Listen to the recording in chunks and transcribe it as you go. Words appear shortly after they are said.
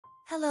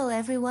Hello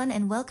everyone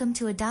and welcome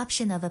to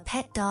adoption of a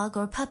pet dog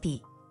or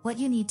puppy, what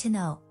you need to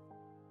know.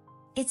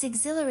 It's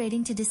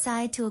exhilarating to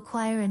decide to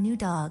acquire a new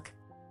dog.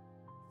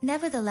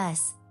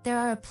 Nevertheless, there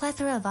are a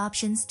plethora of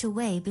options to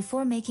weigh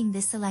before making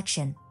this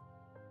selection.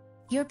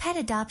 Your pet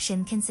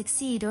adoption can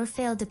succeed or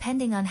fail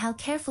depending on how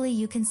carefully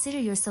you consider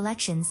your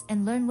selections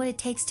and learn what it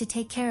takes to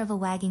take care of a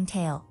wagging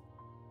tail.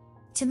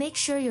 To make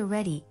sure you're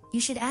ready,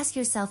 you should ask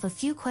yourself a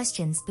few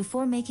questions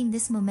before making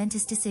this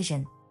momentous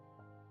decision.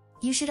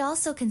 You should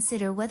also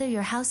consider whether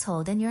your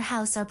household and your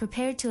house are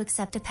prepared to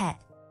accept a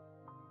pet.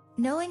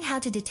 Knowing how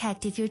to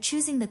detect if you're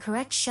choosing the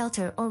correct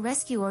shelter or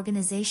rescue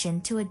organization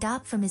to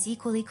adopt from is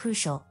equally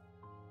crucial.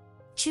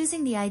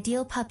 Choosing the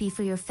ideal puppy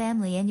for your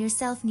family and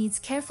yourself needs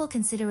careful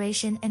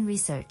consideration and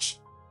research.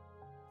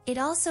 It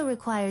also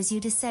requires you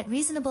to set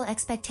reasonable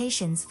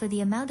expectations for the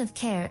amount of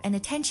care and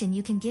attention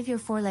you can give your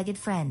four-legged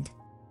friend.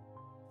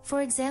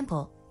 For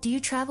example, do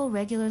you travel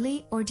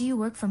regularly or do you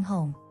work from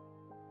home?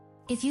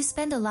 If you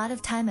spend a lot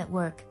of time at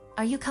work,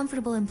 are you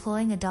comfortable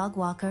employing a dog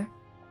walker?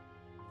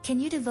 Can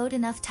you devote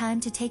enough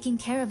time to taking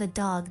care of a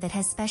dog that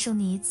has special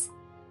needs?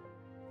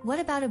 What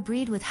about a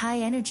breed with high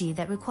energy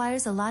that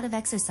requires a lot of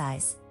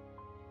exercise?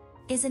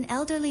 Is an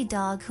elderly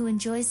dog who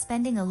enjoys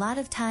spending a lot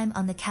of time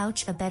on the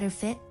couch a better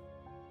fit?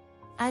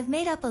 I've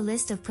made up a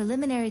list of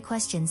preliminary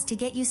questions to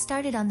get you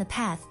started on the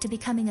path to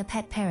becoming a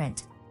pet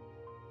parent.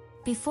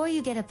 Before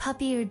you get a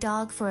puppy or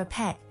dog for a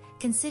pet,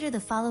 consider the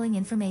following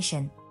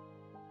information.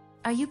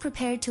 Are you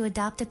prepared to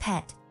adopt a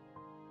pet?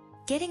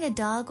 Getting a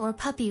dog or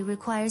puppy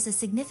requires a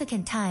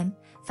significant time,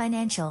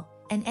 financial,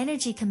 and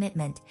energy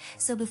commitment,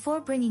 so before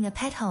bringing a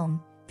pet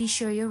home, be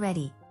sure you're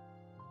ready.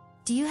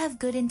 Do you have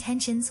good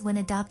intentions when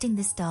adopting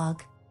this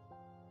dog?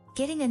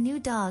 Getting a new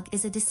dog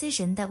is a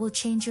decision that will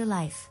change your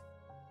life.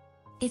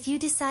 If you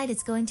decide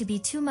it's going to be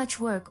too much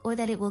work or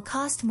that it will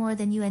cost more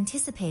than you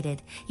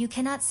anticipated, you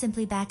cannot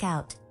simply back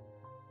out.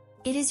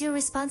 It is your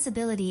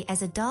responsibility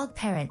as a dog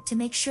parent to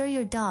make sure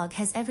your dog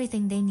has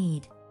everything they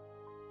need.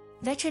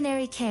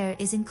 Veterinary care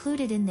is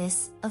included in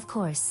this, of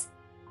course.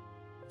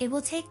 It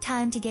will take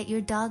time to get your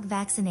dog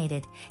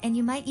vaccinated, and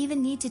you might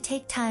even need to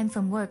take time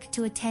from work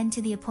to attend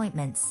to the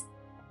appointments.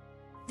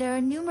 There are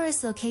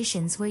numerous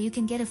locations where you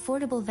can get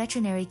affordable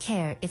veterinary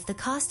care if the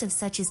cost of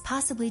such is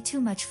possibly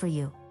too much for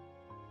you.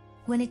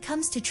 When it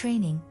comes to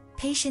training,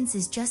 patience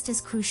is just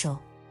as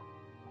crucial.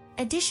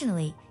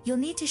 Additionally, you'll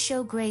need to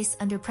show grace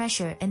under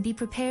pressure and be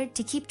prepared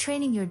to keep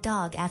training your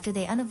dog after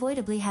they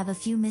unavoidably have a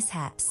few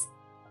mishaps.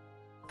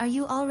 Are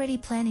you already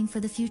planning for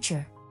the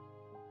future?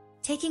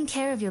 Taking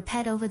care of your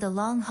pet over the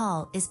long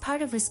haul is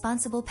part of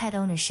responsible pet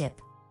ownership.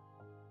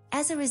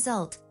 As a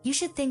result, you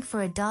should think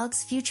for a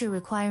dog's future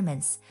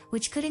requirements,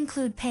 which could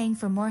include paying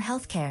for more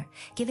healthcare,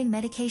 giving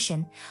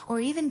medication, or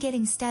even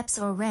getting steps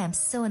or ramps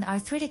so an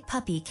arthritic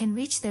puppy can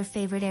reach their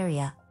favorite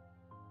area.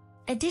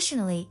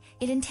 Additionally,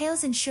 it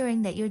entails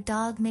ensuring that your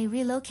dog may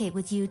relocate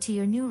with you to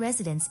your new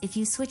residence if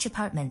you switch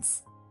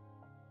apartments.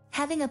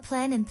 Having a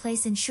plan in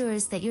place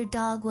ensures that your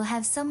dog will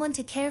have someone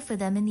to care for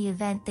them in the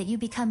event that you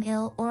become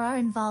ill or are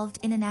involved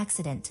in an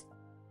accident.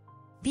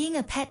 Being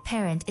a pet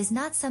parent is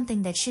not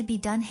something that should be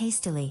done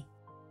hastily.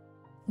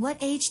 What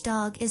age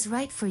dog is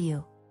right for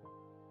you?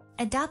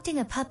 Adopting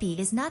a puppy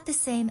is not the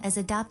same as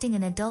adopting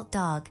an adult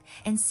dog,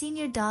 and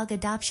senior dog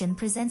adoption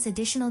presents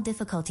additional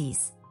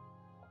difficulties.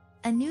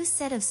 A new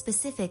set of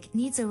specific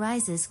needs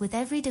arises with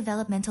every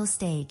developmental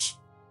stage.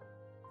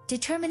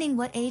 Determining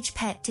what age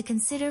pet to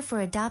consider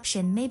for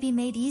adoption may be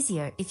made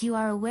easier if you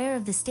are aware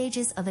of the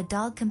stages of a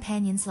dog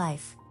companion's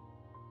life.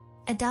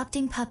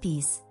 Adopting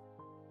puppies.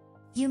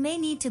 You may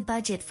need to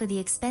budget for the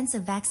expense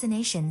of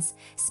vaccinations,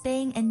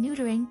 spaying and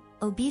neutering,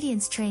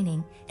 obedience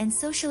training, and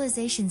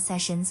socialization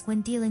sessions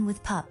when dealing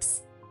with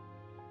pups.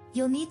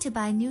 You'll need to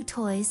buy new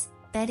toys,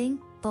 bedding,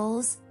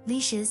 bowls,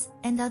 leashes,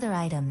 and other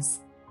items.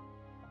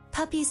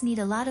 Puppies need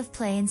a lot of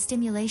play and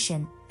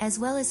stimulation, as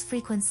well as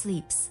frequent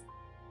sleeps.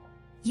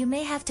 You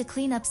may have to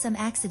clean up some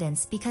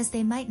accidents because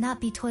they might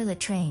not be toilet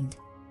trained.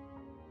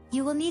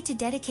 You will need to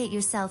dedicate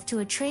yourself to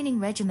a training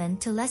regimen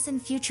to lessen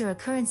future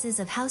occurrences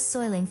of house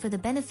soiling for the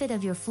benefit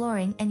of your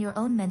flooring and your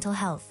own mental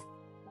health.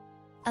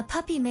 A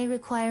puppy may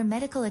require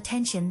medical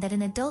attention that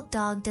an adult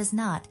dog does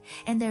not,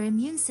 and their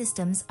immune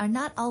systems are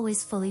not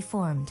always fully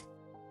formed.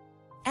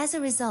 As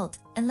a result,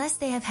 unless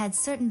they have had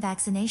certain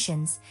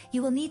vaccinations,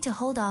 you will need to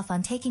hold off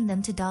on taking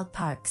them to dog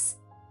parks.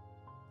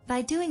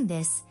 By doing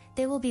this,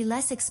 they will be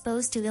less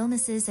exposed to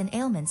illnesses and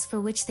ailments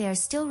for which they are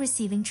still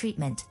receiving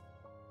treatment.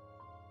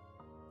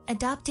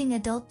 Adopting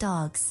adult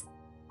dogs.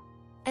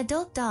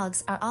 Adult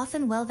dogs are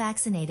often well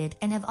vaccinated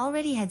and have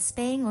already had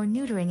spaying or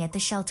neutering at the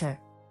shelter.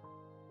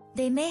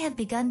 They may have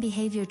begun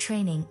behavior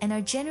training and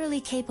are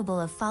generally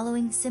capable of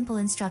following simple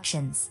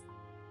instructions.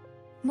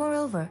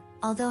 Moreover,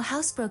 although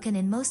housebroken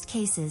in most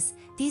cases,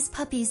 these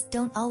puppies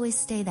don't always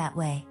stay that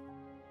way.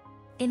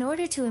 In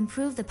order to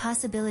improve the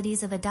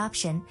possibilities of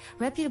adoption,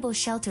 reputable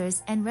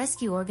shelters and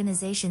rescue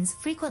organizations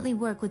frequently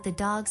work with the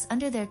dogs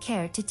under their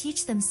care to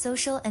teach them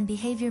social and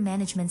behavior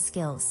management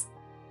skills.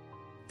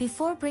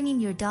 Before bringing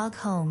your dog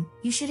home,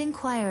 you should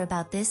inquire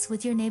about this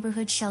with your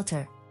neighborhood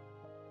shelter.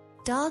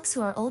 Dogs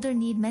who are older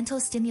need mental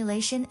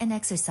stimulation and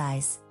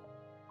exercise.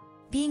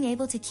 Being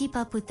able to keep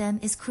up with them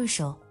is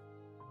crucial.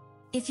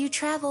 If you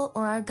travel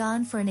or are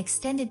gone for an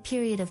extended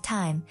period of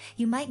time,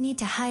 you might need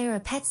to hire a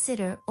pet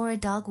sitter or a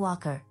dog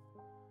walker.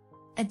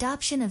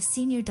 Adoption of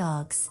senior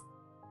dogs.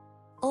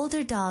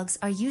 Older dogs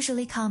are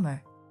usually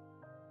calmer.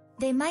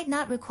 They might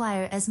not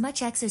require as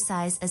much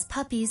exercise as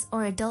puppies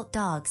or adult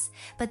dogs,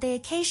 but they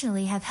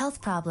occasionally have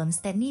health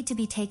problems that need to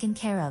be taken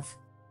care of.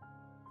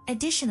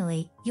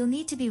 Additionally, you'll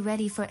need to be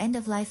ready for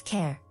end-of-life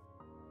care.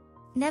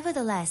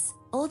 Nevertheless,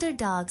 older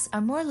dogs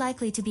are more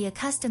likely to be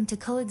accustomed to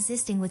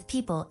coexisting with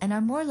people and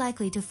are more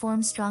likely to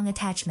form strong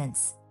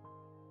attachments.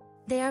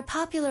 They are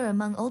popular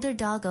among older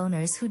dog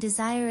owners who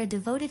desire a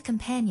devoted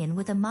companion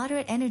with a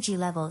moderate energy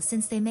level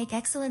since they make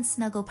excellent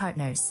snuggle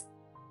partners.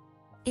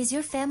 Is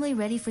your family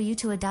ready for you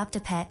to adopt a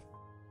pet?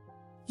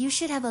 You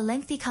should have a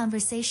lengthy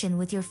conversation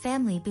with your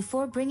family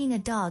before bringing a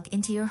dog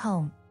into your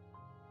home.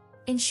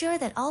 Ensure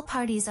that all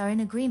parties are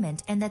in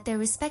agreement and that their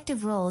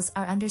respective roles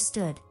are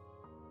understood.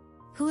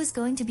 Who is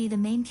going to be the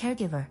main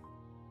caregiver?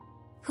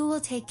 Who will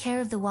take care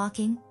of the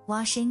walking,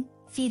 washing,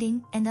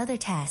 feeding, and other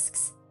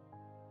tasks?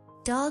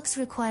 Dogs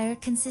require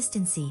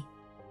consistency.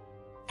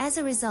 As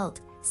a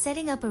result,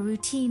 setting up a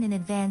routine in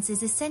advance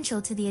is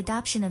essential to the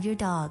adoption of your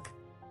dog.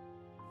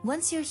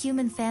 Once your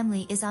human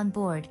family is on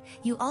board,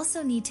 you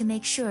also need to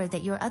make sure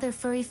that your other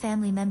furry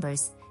family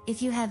members,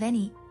 if you have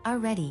any, are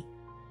ready.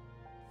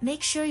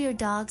 Make sure your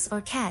dogs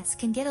or cats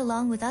can get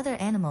along with other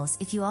animals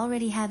if you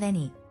already have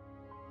any.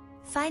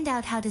 Find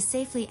out how to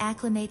safely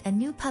acclimate a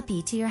new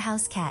puppy to your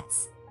house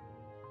cats.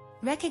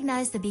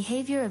 Recognize the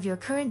behavior of your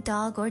current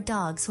dog or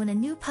dogs when a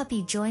new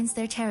puppy joins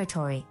their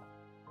territory.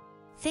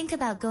 Think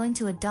about going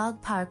to a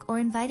dog park or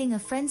inviting a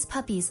friend's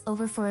puppies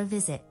over for a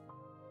visit.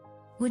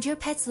 Would your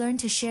pets learn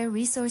to share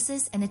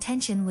resources and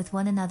attention with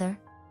one another?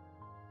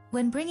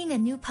 When bringing a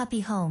new puppy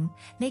home,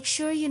 make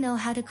sure you know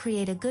how to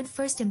create a good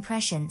first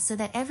impression so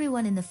that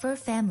everyone in the fur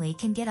family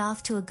can get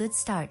off to a good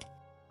start.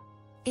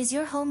 Is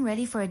your home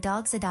ready for a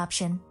dog's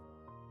adoption?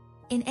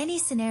 In any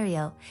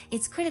scenario,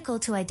 it's critical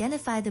to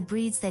identify the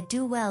breeds that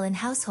do well in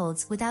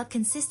households without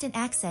consistent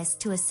access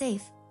to a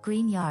safe,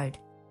 green yard.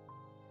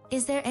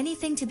 Is there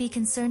anything to be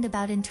concerned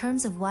about in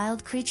terms of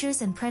wild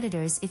creatures and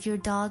predators if your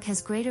dog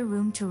has greater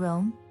room to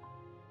roam?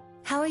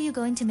 How are you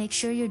going to make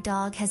sure your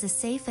dog has a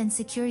safe and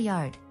secure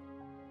yard?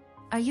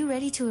 Are you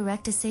ready to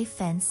erect a safe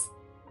fence?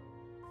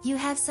 You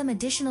have some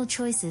additional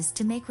choices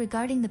to make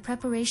regarding the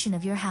preparation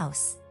of your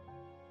house.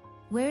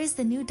 Where is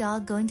the new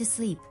dog going to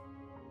sleep?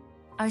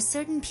 Are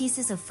certain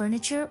pieces of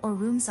furniture or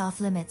rooms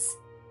off limits?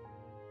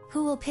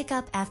 Who will pick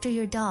up after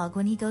your dog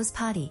when he goes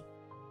potty?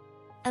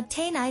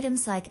 Obtain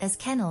items like as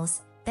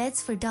kennels,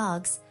 beds for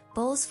dogs,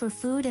 bowls for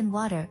food and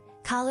water,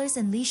 collars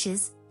and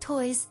leashes,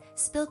 toys,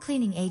 spill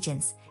cleaning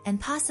agents, and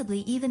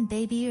possibly even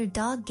baby or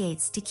dog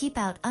gates to keep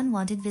out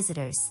unwanted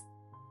visitors.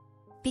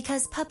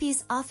 Because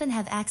puppies often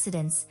have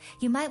accidents,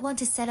 you might want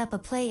to set up a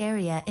play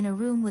area in a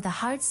room with a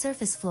hard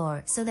surface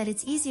floor so that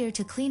it's easier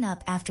to clean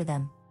up after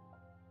them.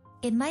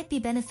 It might be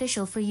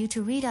beneficial for you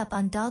to read up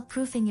on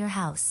dog-proofing your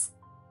house.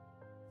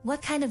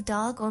 What kind of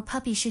dog or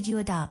puppy should you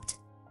adopt?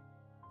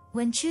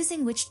 When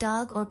choosing which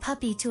dog or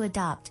puppy to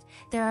adopt,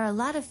 there are a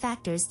lot of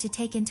factors to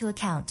take into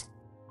account.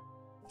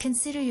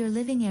 Consider your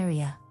living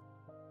area.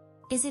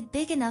 Is it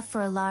big enough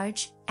for a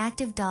large,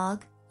 active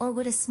dog, or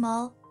would a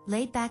small,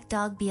 laid-back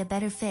dog be a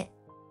better fit?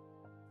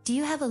 Do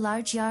you have a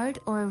large yard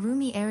or a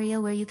roomy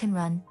area where you can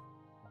run?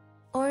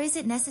 Or is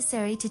it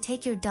necessary to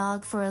take your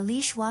dog for a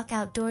leash walk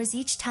outdoors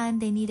each time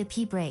they need a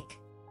pee break?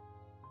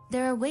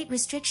 There are weight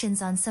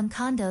restrictions on some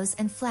condos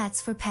and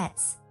flats for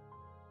pets.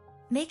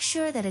 Make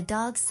sure that a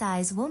dog's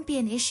size won't be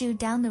an issue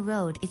down the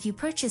road if you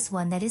purchase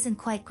one that isn't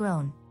quite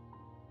grown.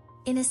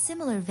 In a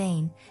similar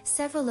vein,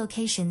 several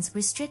locations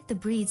restrict the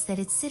breeds that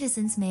its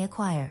citizens may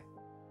acquire.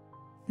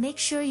 Make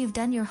sure you've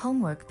done your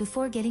homework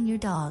before getting your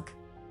dog.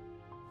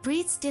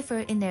 Breeds differ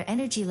in their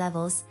energy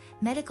levels,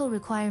 medical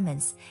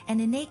requirements, and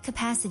innate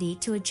capacity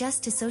to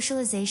adjust to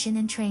socialization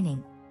and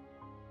training.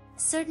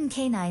 Certain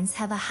canines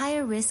have a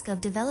higher risk of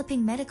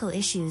developing medical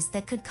issues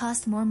that could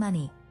cost more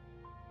money.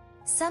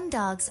 Some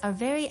dogs are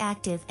very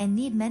active and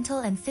need mental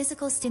and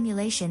physical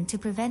stimulation to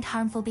prevent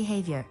harmful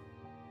behavior.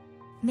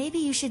 Maybe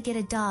you should get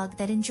a dog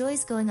that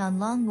enjoys going on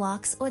long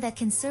walks or that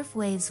can surf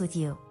waves with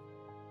you.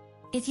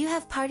 If you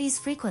have parties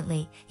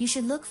frequently, you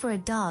should look for a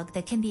dog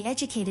that can be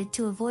educated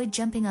to avoid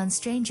jumping on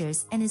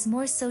strangers and is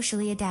more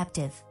socially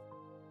adaptive.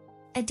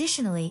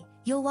 Additionally,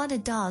 you'll want a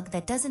dog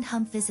that doesn't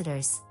hump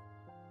visitors.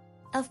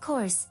 Of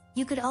course,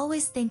 you could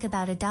always think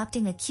about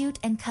adopting a cute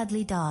and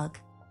cuddly dog.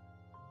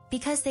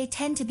 Because they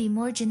tend to be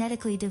more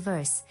genetically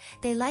diverse,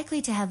 they're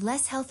likely to have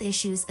less health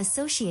issues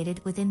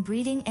associated with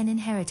inbreeding and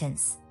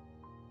inheritance.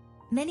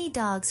 Many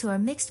dogs who are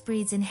mixed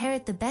breeds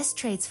inherit the best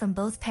traits from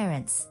both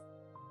parents.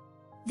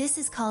 This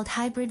is called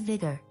hybrid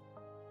vigor.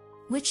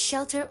 Which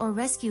shelter or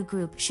rescue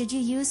group should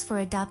you use for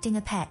adopting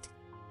a pet?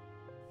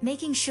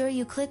 Making sure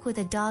you click with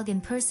a dog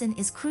in person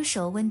is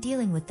crucial when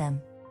dealing with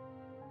them.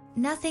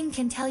 Nothing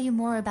can tell you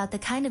more about the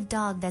kind of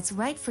dog that's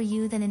right for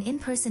you than an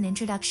in-person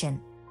introduction.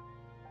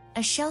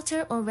 A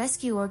shelter or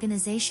rescue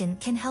organization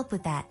can help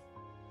with that.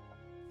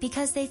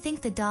 Because they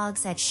think the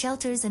dogs at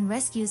shelters and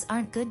rescues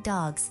aren't good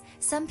dogs,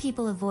 some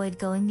people avoid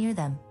going near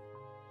them.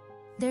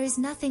 There is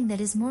nothing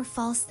that is more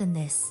false than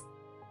this.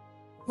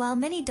 While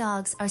many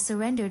dogs are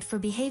surrendered for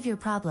behavior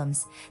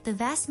problems, the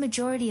vast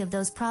majority of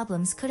those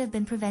problems could have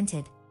been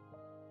prevented.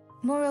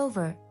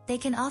 Moreover, they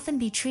can often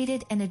be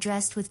treated and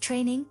addressed with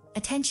training,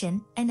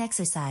 attention, and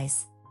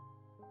exercise.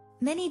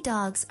 Many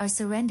dogs are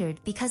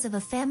surrendered because of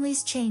a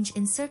family's change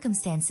in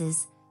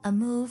circumstances, a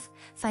move,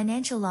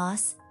 financial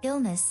loss,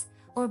 illness,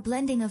 or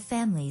blending of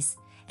families,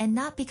 and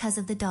not because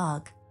of the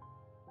dog.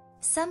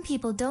 Some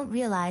people don't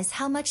realize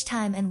how much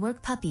time and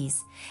work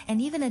puppies,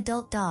 and even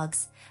adult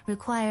dogs,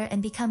 require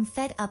and become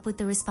fed up with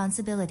the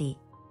responsibility.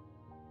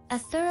 A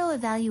thorough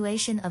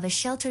evaluation of a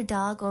shelter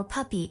dog or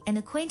puppy and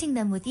acquainting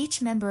them with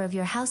each member of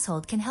your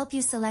household can help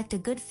you select a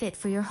good fit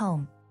for your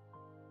home.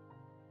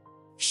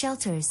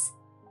 Shelters.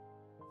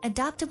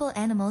 Adoptable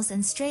animals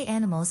and stray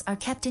animals are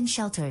kept in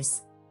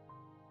shelters.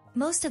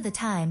 Most of the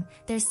time,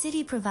 their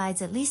city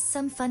provides at least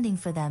some funding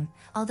for them,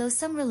 although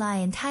some rely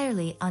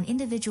entirely on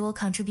individual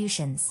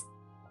contributions.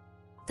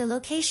 The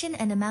location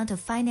and amount of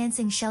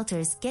financing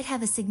shelters get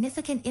have a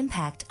significant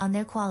impact on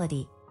their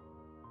quality.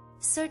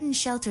 Certain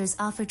shelters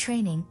offer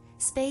training,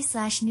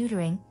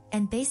 spay/neutering,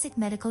 and basic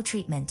medical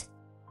treatment.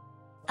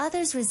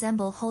 Others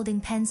resemble holding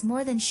pens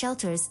more than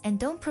shelters and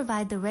don't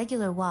provide the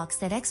regular walks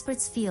that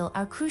experts feel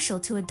are crucial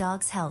to a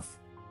dog's health.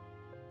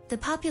 The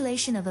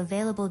population of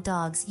available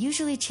dogs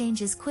usually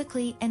changes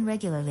quickly and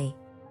regularly.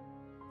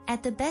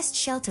 At the best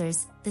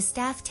shelters, the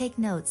staff take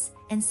notes,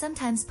 and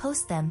sometimes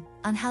post them,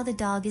 on how the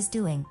dog is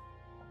doing.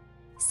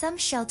 Some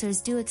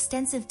shelters do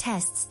extensive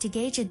tests to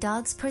gauge a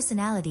dog's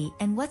personality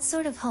and what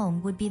sort of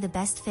home would be the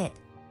best fit.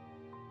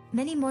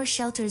 Many more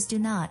shelters do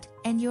not,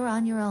 and you're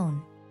on your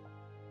own.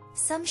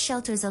 Some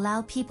shelters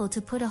allow people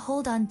to put a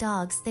hold on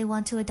dogs they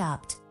want to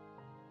adopt.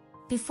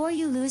 Before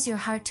you lose your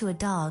heart to a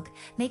dog,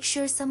 make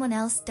sure someone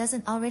else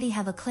doesn't already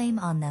have a claim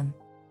on them.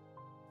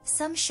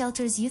 Some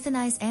shelters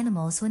euthanize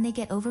animals when they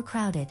get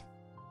overcrowded.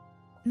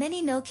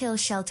 Many no-kill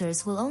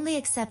shelters will only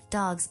accept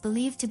dogs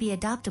believed to be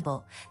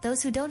adoptable,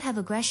 those who don't have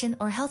aggression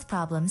or health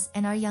problems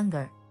and are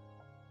younger.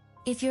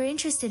 If you're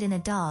interested in a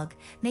dog,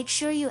 make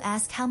sure you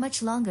ask how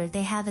much longer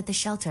they have at the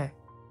shelter.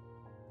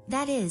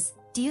 That is,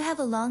 do you have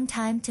a long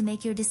time to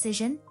make your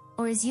decision,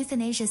 or is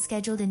euthanasia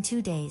scheduled in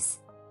 2 days?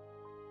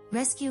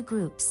 Rescue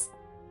groups.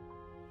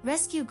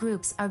 Rescue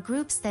groups are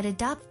groups that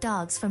adopt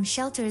dogs from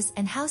shelters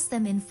and house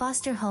them in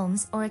foster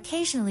homes or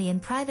occasionally in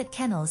private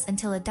kennels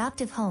until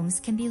adoptive homes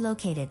can be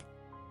located.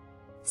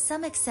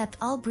 Some accept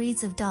all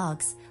breeds of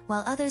dogs,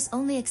 while others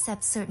only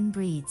accept certain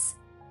breeds.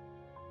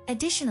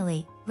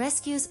 Additionally,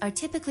 rescues are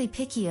typically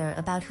pickier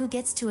about who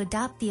gets to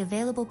adopt the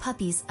available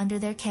puppies under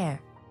their care.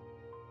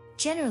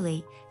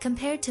 Generally,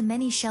 compared to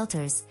many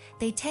shelters,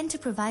 they tend to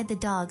provide the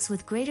dogs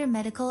with greater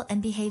medical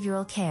and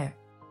behavioral care.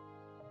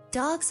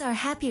 Dogs are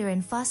happier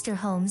in foster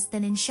homes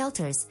than in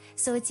shelters,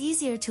 so it's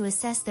easier to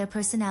assess their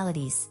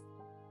personalities.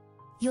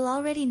 You'll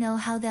already know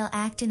how they'll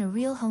act in a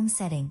real home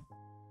setting.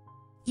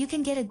 You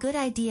can get a good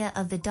idea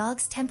of the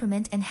dog's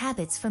temperament and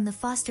habits from the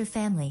foster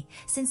family,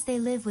 since they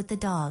live with the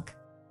dog.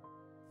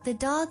 The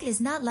dog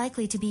is not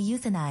likely to be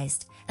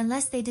euthanized,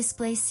 unless they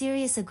display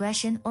serious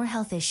aggression or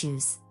health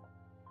issues.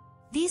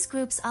 These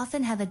groups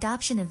often have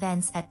adoption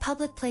events at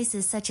public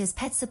places such as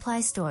pet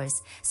supply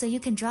stores, so you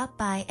can drop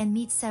by and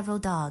meet several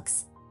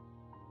dogs.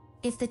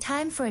 If the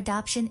time for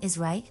adoption is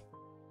right?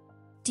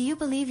 Do you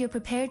believe you're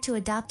prepared to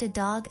adopt a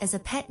dog as a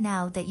pet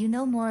now that you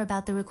know more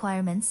about the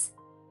requirements?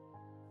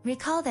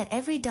 Recall that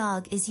every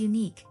dog is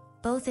unique,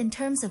 both in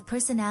terms of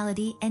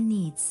personality and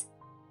needs.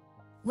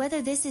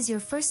 Whether this is your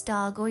first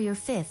dog or your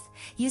fifth,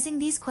 using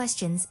these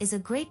questions is a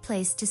great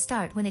place to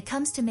start when it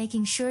comes to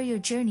making sure your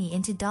journey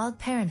into dog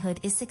parenthood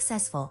is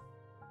successful.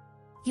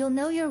 You'll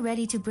know you're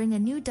ready to bring a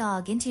new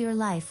dog into your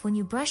life when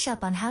you brush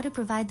up on how to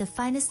provide the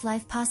finest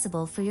life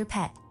possible for your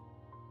pet.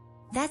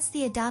 That's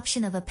the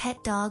adoption of a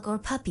pet dog or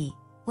puppy,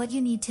 what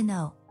you need to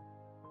know.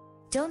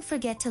 Don't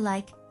forget to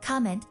like,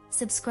 comment,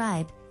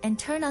 subscribe, and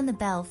turn on the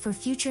bell for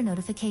future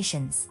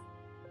notifications.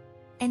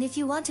 And if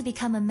you want to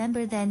become a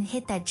member, then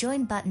hit that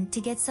join button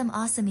to get some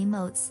awesome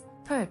emotes,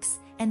 perks,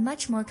 and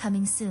much more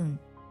coming soon.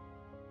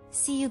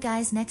 See you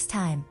guys next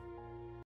time.